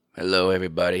Hello,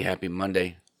 everybody. Happy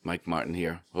Monday. Mike Martin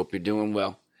here. Hope you're doing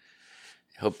well.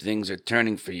 Hope things are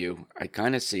turning for you. I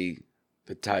kind of see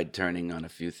the tide turning on a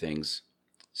few things.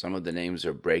 Some of the names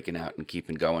are breaking out and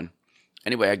keeping going.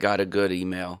 Anyway, I got a good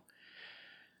email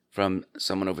from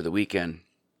someone over the weekend.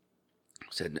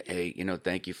 Said, hey,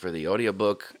 thank you for the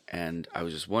audiobook. And I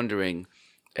was just wondering,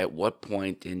 at what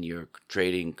point in your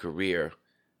trading career,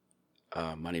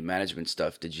 money management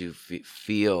stuff, did you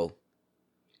feel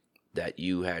that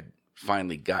you had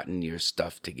finally gotten your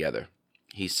stuff together?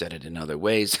 He said it in other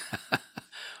ways,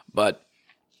 but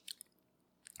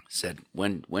said,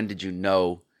 when did you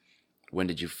know? When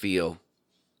did you feel?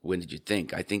 When did you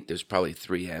think? I think there's probably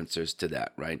three answers to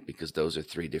that, right? Because those are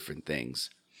three different things,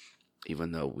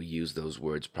 even though we use those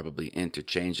words probably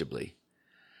interchangeably.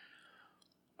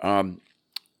 And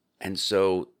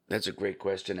so that's a great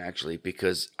question, actually,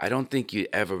 because I don't think you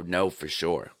ever know for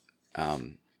sure.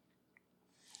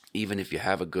 Even if you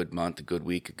have a good month, a good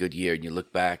week, a good year, and you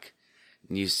look back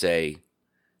and you say,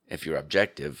 if you're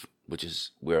objective, which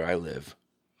is where I live,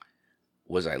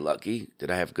 was I lucky?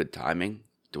 Did I have good timing?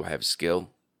 Do I have skill?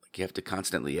 Like, you have to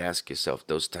constantly ask yourself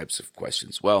those types of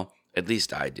questions. Well, at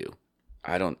least I do.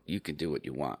 You can do what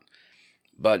you want.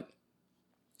 But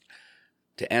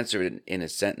to answer it in a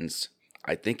sentence,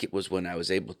 I think it was when I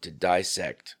was able to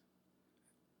dissect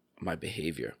my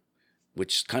behavior,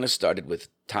 which kind of started with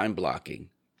time blocking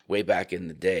way back in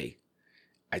the day.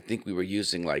 I think we were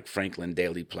using like Franklin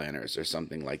Daily Planners or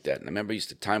something like that. And I remember I used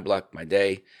to time block my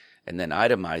day and then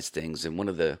itemize things. And one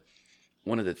of the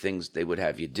things they would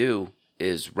have you do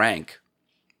is rank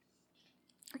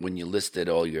when you listed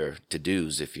all your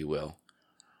to-dos, if you will,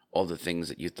 all the things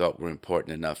that you thought were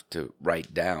important enough to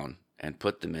write down and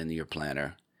put them in your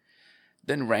planner,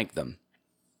 then rank them.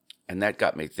 And that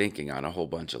got me thinking on a whole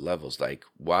bunch of levels, like,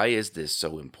 why is this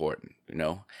so important?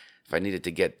 If I needed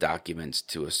to get documents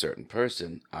to a certain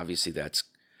person, obviously that's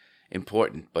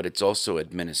important, but it's also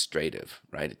administrative,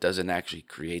 right? It doesn't actually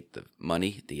create the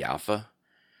money, the alpha,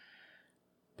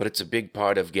 but it's a big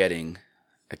part of getting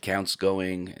accounts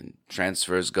going and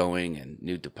transfers going and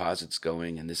new deposits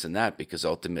going and this and that, because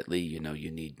ultimately, you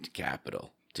need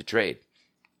capital to trade.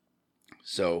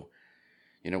 So,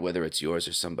 whether it's yours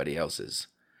or somebody else's.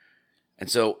 And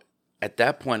so at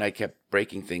that point, I kept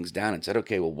breaking things down and said,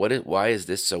 okay, well, why is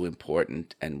this so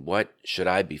important, and what should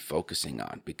I be focusing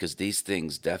on? Because these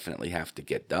things definitely have to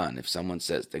get done. If someone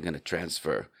says they're going to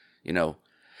transfer,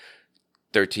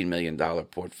 $13 million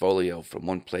portfolio from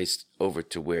one place over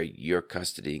to where you're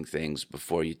custodying things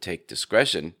before you take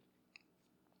discretion,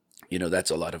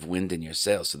 that's a lot of wind in your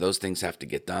sails. So those things have to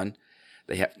get done.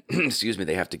 They have,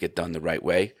 they have to get done the right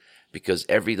way, because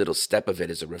every little step of it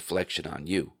is a reflection on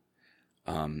you.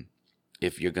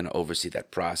 If you're going to oversee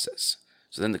that process.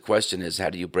 So then the question is,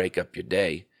 how do you break up your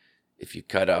day? If you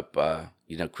cut up,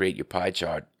 create your pie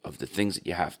chart of the things that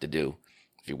you have to do.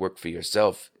 If you work for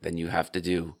yourself, then you have to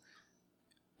do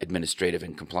administrative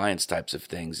and compliance types of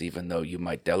things, even though you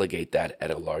might delegate that at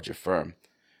a larger firm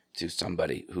to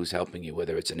somebody who's helping you,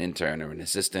 whether it's an intern or an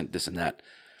assistant, this and that.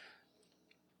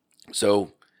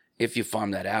 So if you farm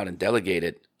that out and delegate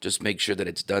it, just make sure that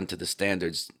it's done to the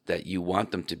standards that you want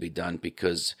them to be done,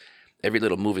 because every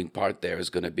little moving part there is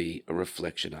going to be a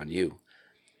reflection on you.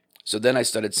 So then I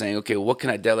started saying, okay, well, what can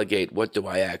I delegate? What do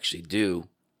I actually do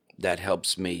that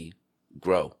helps me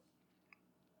grow?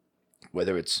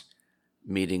 Whether it's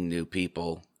meeting new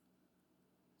people,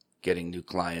 getting new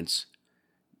clients,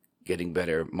 getting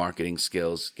better marketing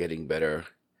skills, getting better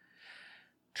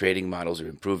trading models, or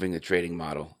improving the trading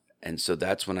model. And so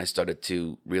that's when I started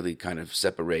to really kind of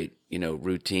separate,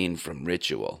 routine from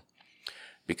ritual.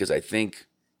 Because I think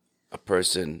a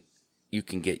person, you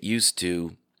can get used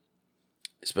to,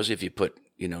 especially if you put,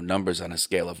 numbers on a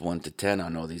scale of 1 to 10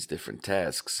 on all these different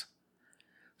tasks.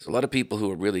 There's a lot of people who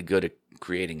are really good at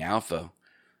creating alpha,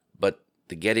 but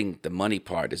getting the money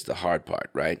part is the hard part,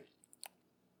 right?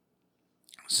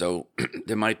 So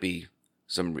there might be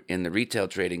some in the retail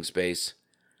trading space,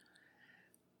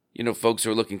 folks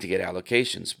who are looking to get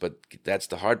allocations, but that's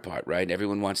the hard part, right?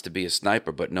 Everyone wants to be a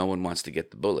sniper, but no one wants to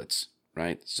get the bullets,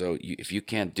 right? So if you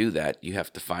can't do that, you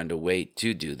have to find a way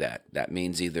to do that. That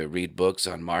means either read books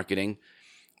on marketing,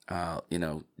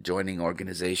 joining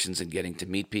organizations and getting to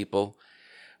meet people,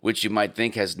 which you might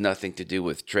think has nothing to do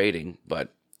with trading,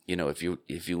 but if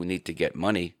you need to get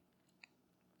money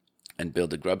and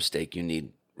build a grub stake, you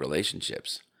need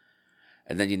relationships,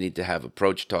 and then you need to have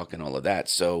approach talk and all of that.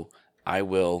 So I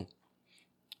will,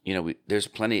 there's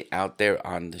plenty out there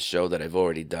on the show that I've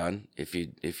already done. If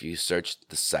you search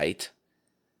the site,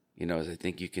 I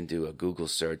think you can do a Google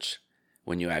search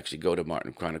when you actually go to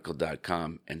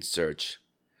martinchronicle.com and search,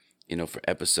 for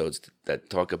episodes that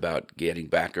talk about getting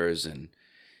backers and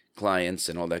clients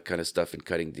and all that kind of stuff and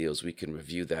cutting deals. We can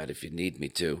review that if you need me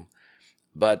to.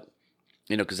 But,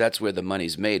 because that's where the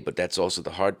money's made, but that's also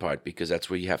the hard part, because that's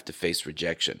where you have to face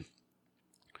rejection.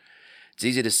 It's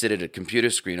easy to sit at a computer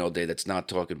screen all day that's not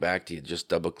talking back to you. Just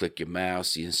double click your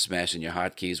mouse, you smashing your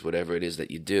hotkeys, whatever it is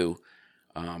that you do.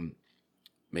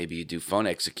 Maybe you do phone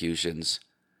executions.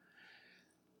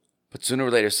 But sooner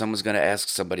or later, someone's going to ask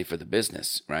somebody for the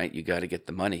business, right? You got to get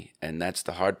the money, and that's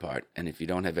the hard part. And if you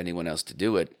don't have anyone else to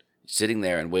do it, sitting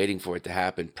there and waiting for it to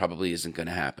happen probably isn't going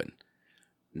to happen.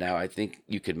 Now, I think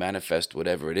you can manifest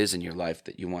whatever it is in your life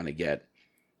that you want to get,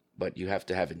 but you have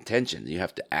to have intention. You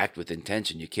have to act with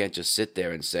intention. You can't just sit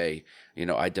there and say,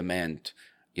 I demand,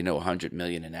 100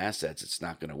 million in assets. It's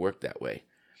not going to work that way.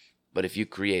 But if you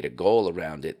create a goal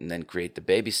around it and then create the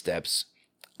baby steps,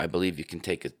 I believe you can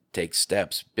take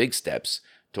steps, big steps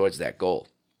towards that goal.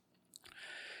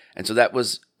 And so that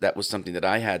was something that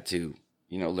I had to,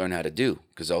 learn how to do,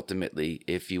 because ultimately,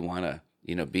 if you want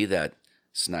to, be that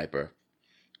sniper,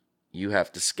 you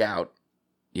have to scout.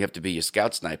 You have to be your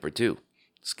scout sniper too.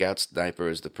 Scout sniper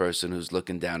is the person who's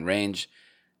looking down range,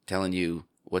 telling you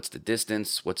what's the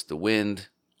distance, what's the wind,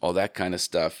 all that kind of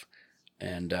stuff,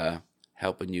 and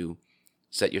helping you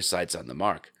set your sights on the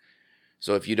mark.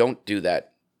 So if you don't do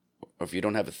that, or if you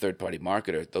don't have a third-party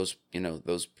marketer,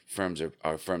 those firms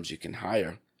are firms you can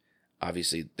hire.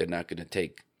 Obviously, they're not going to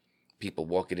take people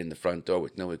walking in the front door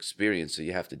with no experience, so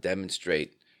you have to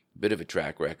demonstrate a bit of a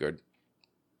track record.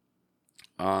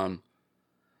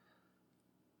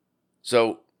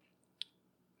 So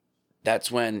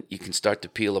that's when you can start to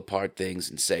peel apart things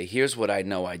and say, here's what I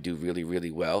know I do really,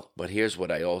 really well, but here's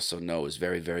what I also know is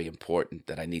very, very important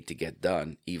that I need to get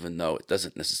done, even though it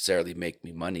doesn't necessarily make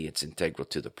me money. It's integral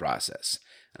to the process.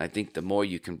 And I think the more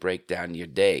you can break down your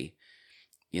day,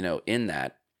 in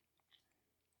that,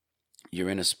 you're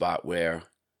in a spot where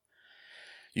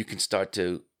you can start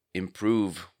to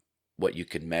improve what you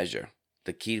can measure.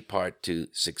 The key part to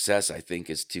success, I think,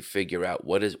 is to figure out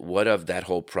what of that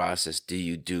whole process do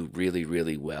you do really,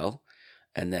 really well,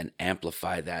 and then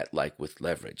amplify that like with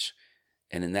leverage.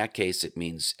 And in that case, it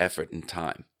means effort and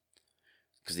time,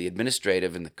 because the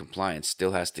administrative and the compliance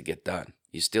still has to get done.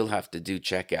 You still have to do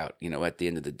checkout, at the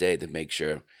end of the day, to make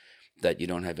sure that you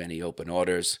don't have any open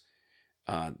orders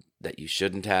that you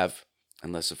shouldn't have,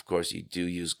 unless, of course, you do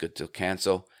use good till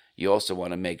cancel. You also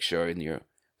want to make sure in your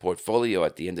portfolio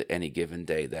at the end of any given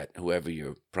day that whoever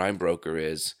your prime broker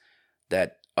is,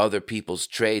 that other people's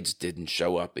trades didn't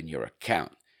show up in your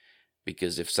account.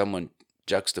 Because if someone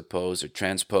juxtaposed or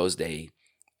transposed a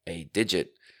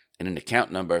digit in an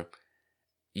account number,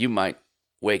 you might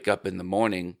wake up in the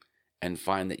morning and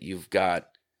find that you've got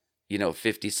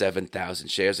 57,000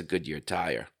 shares of Goodyear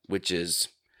Tire, which is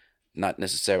not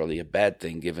necessarily a bad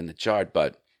thing given the chart,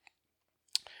 but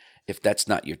if that's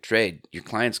not your trade, your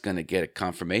client's going to get a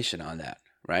confirmation on that,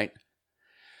 right?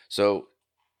 So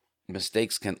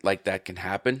mistakes like that can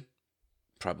happen.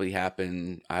 Probably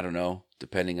happen, I don't know,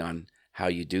 depending on how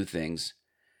you do things.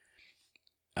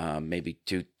 Maybe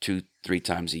two, 3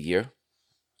 times a year,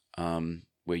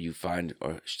 where you find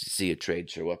or see a trade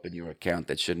show up in your account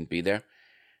that shouldn't be there.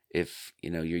 If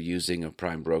you're using a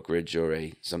prime brokerage or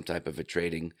some type of a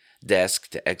trading desk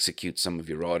to execute some of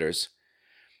your orders,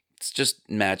 it's just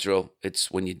natural.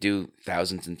 It's when you do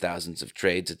thousands and thousands of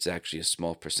trades, it's actually a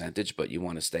small percentage, but you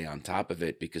want to stay on top of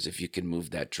it, because if you can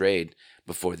move that trade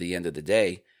before the end of the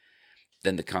day,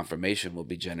 then the confirmation will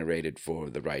be generated for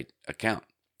the right account.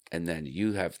 And then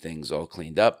you have things all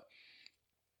cleaned up.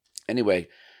 Anyway,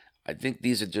 I think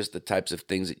these are just the types of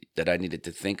things that I needed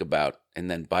to think about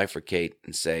and then bifurcate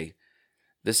and say,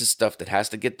 this is stuff that has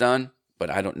to get done,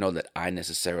 but I don't know that I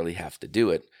necessarily have to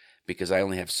do it, because I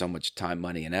only have so much time,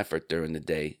 money, and effort during the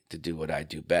day to do what I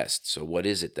do best. So what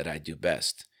is it that I do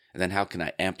best? And then how can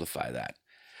I amplify that?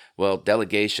 Well,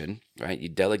 delegation, right? You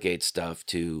delegate stuff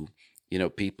to,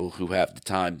 people who have the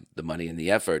time, the money, and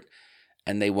the effort,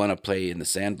 and they want to play in the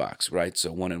sandbox, right?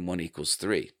 So 1 and 1 equals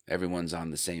 3. Everyone's on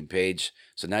the same page.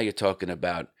 So now you're talking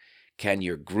about, can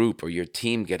your group or your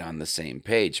team get on the same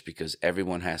page? Because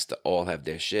everyone has to all have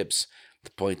their ships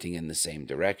pointing in the same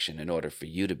direction in order for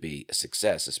you to be a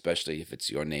success, especially if it's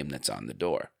your name that's on the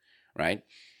door, right?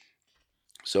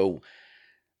 So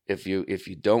if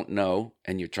you don't know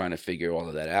and you're trying to figure all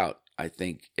of that out, I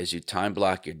think as you time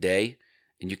block your day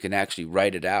and you can actually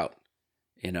write it out,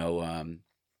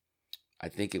 I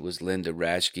think it was Linda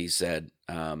Raschke said,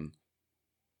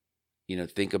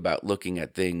 think about looking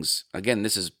at things. Again,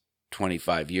 this is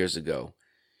 25 years ago.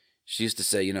 She used to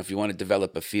say, if you want to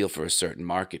develop a feel for a certain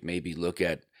market, maybe look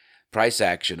at price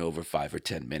action over 5 or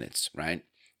 10 minutes, right?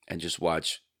 and just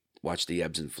watch the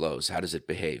ebbs and flows. How does it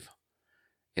behave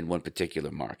in one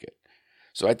particular market?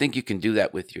 So I think you can do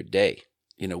that with your day.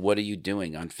 What are you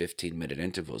doing on 15-minute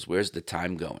intervals? Where's the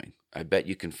time going? I bet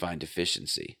you can find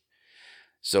efficiency.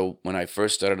 So when I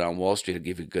first started on Wall Street, I'll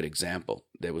give you a good example.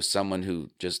 There was someone who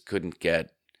just couldn't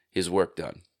get his work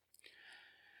done.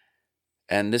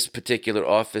 And this particular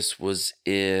office was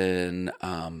in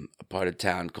a part of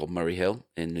town called Murray Hill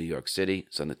in New York City.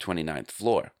 It's on the 29th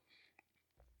floor.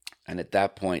 And at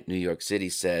that point, New York City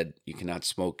said, you cannot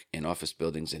smoke in office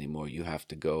buildings anymore. You have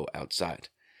to go outside.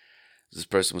 This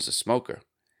person was a smoker.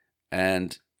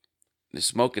 And they're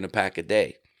smoking a pack a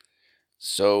day.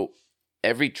 So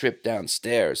every trip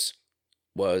downstairs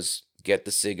was get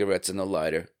the cigarettes and the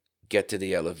lighter, get to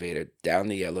the elevator, down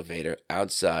the elevator,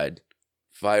 outside,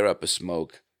 fire up a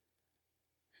smoke,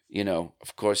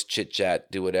 of course, chit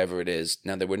chat, do whatever it is.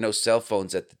 Now, there were no cell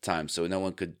phones at the time, so no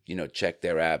one could, check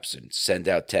their apps and send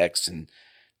out texts and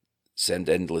send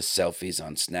endless selfies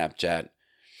on Snapchat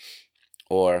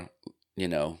or,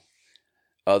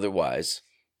 otherwise.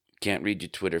 Can't read your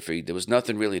Twitter feed. There was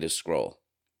nothing really to scroll.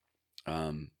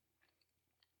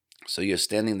 So you're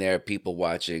standing there, people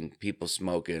watching, people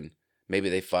smoking. Maybe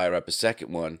they fire up a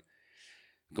second one,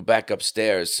 go back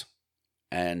upstairs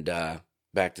and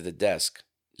back to the desk.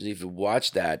 So if you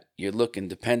watch that, you're looking,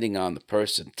 depending on the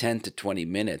person, 10 to 20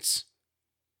 minutes,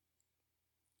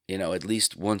 at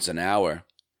least once an hour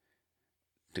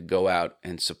to go out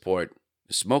and support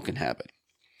the smoking habit.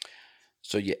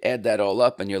 So you add that all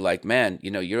up and you're like, man,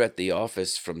 you're at the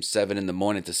office from 7 in the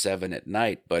morning to 7 at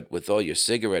night, but with all your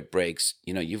cigarette breaks,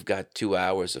 you've got 2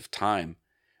 hours of time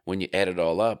when you add it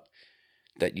all up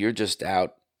that you're just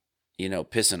out,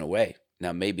 pissing away.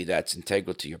 Now, maybe that's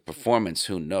integral to your performance.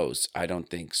 Who knows? I don't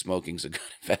think smoking's a good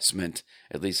investment,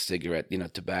 at least cigarette,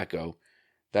 tobacco,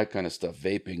 that kind of stuff.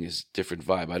 Vaping is a different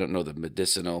vibe. I don't know the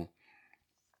medicinal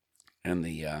and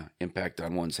the impact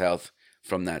on one's health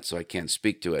from that, so I can't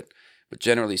speak to it. But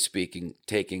generally speaking,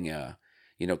 taking,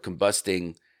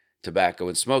 combusting tobacco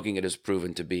and smoking it has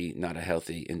proven to be not a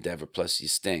healthy endeavor. Plus, you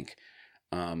stink.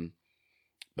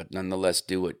 But nonetheless,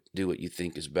 do what you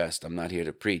think is best. I'm not here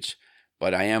to preach,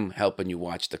 but I am helping you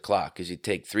watch the clock. Because you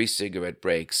take 4 cigarette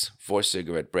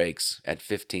breaks at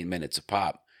 15 minutes a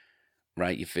pop,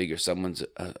 right? You figure someone's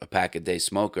a pack a day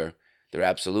smoker, they're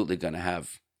absolutely going to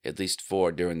have at least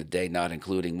 4 during the day, not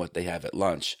including what they have at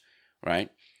lunch, right?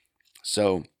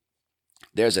 So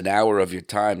there's an hour of your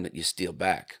time that you steal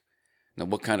back. Now,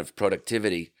 what kind of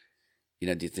productivity, do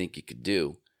you think you could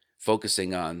do?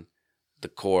 Focusing on the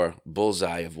core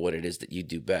bullseye of what it is that you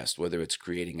do best, whether it's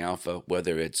creating alpha,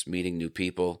 whether it's meeting new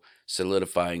people,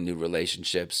 solidifying new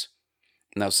relationships.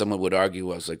 Now, someone would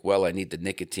argue, I was like, well, I need the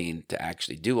nicotine to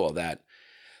actually do all that.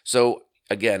 So,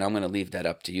 again, I'm going to leave that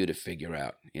up to you to figure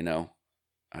out,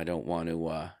 I don't want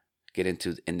to get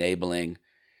into enabling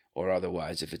or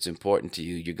otherwise. If it's important to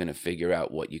you, you're going to figure out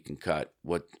what you can cut,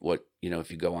 what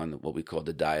if you go on what we call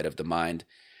the diet of the mind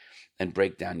and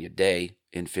break down your day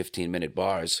in 15-minute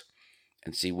bars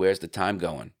and see where's the time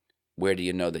going. Where do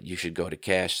you know that you should go to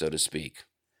cash, so to speak?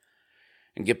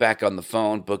 And get back on the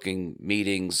phone, booking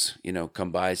meetings,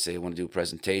 come by, say, I want to do a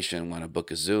presentation, I want to book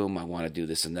a Zoom, I want to do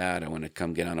this and that, I want to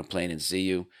come get on a plane and see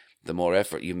you. The more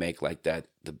effort you make like that,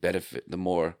 the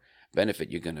more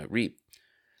benefit you're going to reap.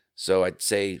 So I'd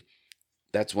say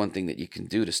that's one thing that you can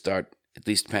do to start at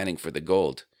least panning for the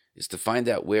gold, is to find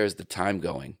out where's the time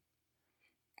going.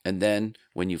 And then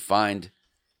when you find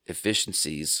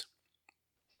efficiencies,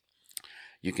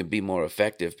 you can be more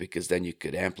effective, because then you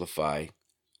could amplify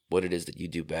what it is that you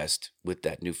do best with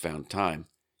that newfound time.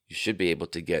 You should be able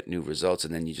to get new results,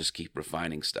 and then you just keep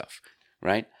refining stuff,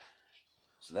 right?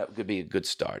 So that could be a good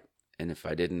start. And if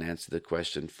I didn't answer the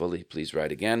question fully, please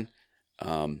write again.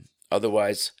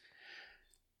 Otherwise,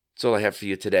 that's all I have for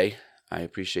you today. I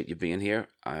appreciate you being here.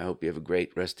 I hope you have a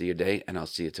great rest of your day, and I'll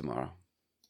see you tomorrow.